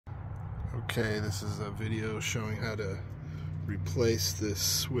Okay, this is a video showing how to replace this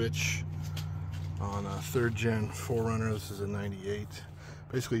switch on a 3rd gen 4Runner. This is a 98.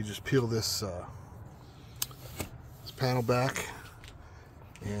 Basically, you just peel this panel back,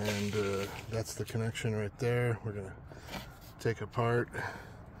 and that's the connection right there. We're gonna take apart,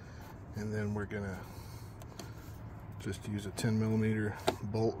 and then we're gonna just use a 10mm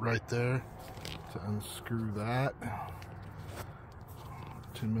bolt right there to unscrew that.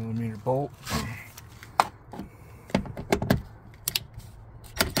 10mm bolt. Take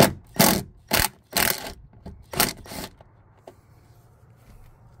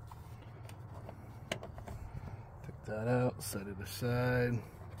that out, set it aside.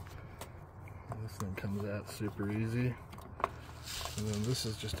 This thing comes out super easy. And then this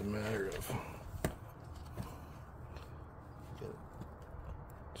is just a matter of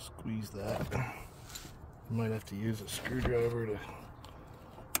squeeze that. You might have to use a screwdriver to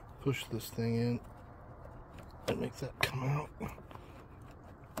push this thing in and make that come out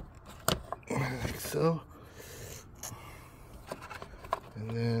like so.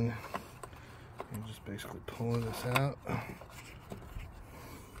 And then you're just basically pulling this out.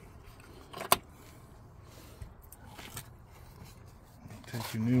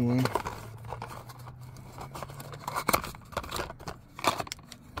 Take your new one.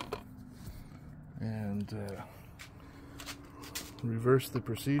 And reverse the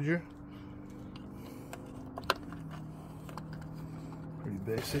procedure. Pretty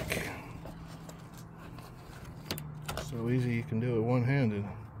basic. So easy you can do it one-handed.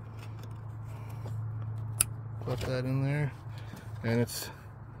 Put that in there, and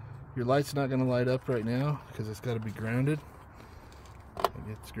your light's not going to light up right now because it's got to be grounded.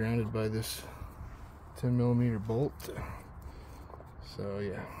 It's grounded by this 10mm bolt. So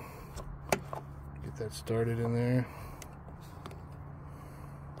yeah, get that started in there.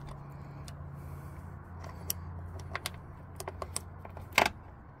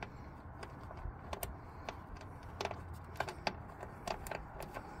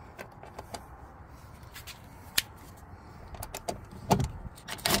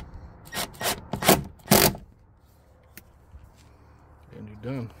 And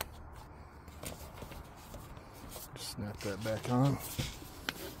you're done. Just snap that back on.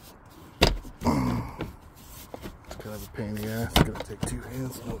 It's kind of a pain in the ass. It's gonna take 2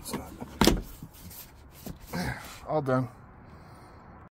 hands. No, it's not. All done.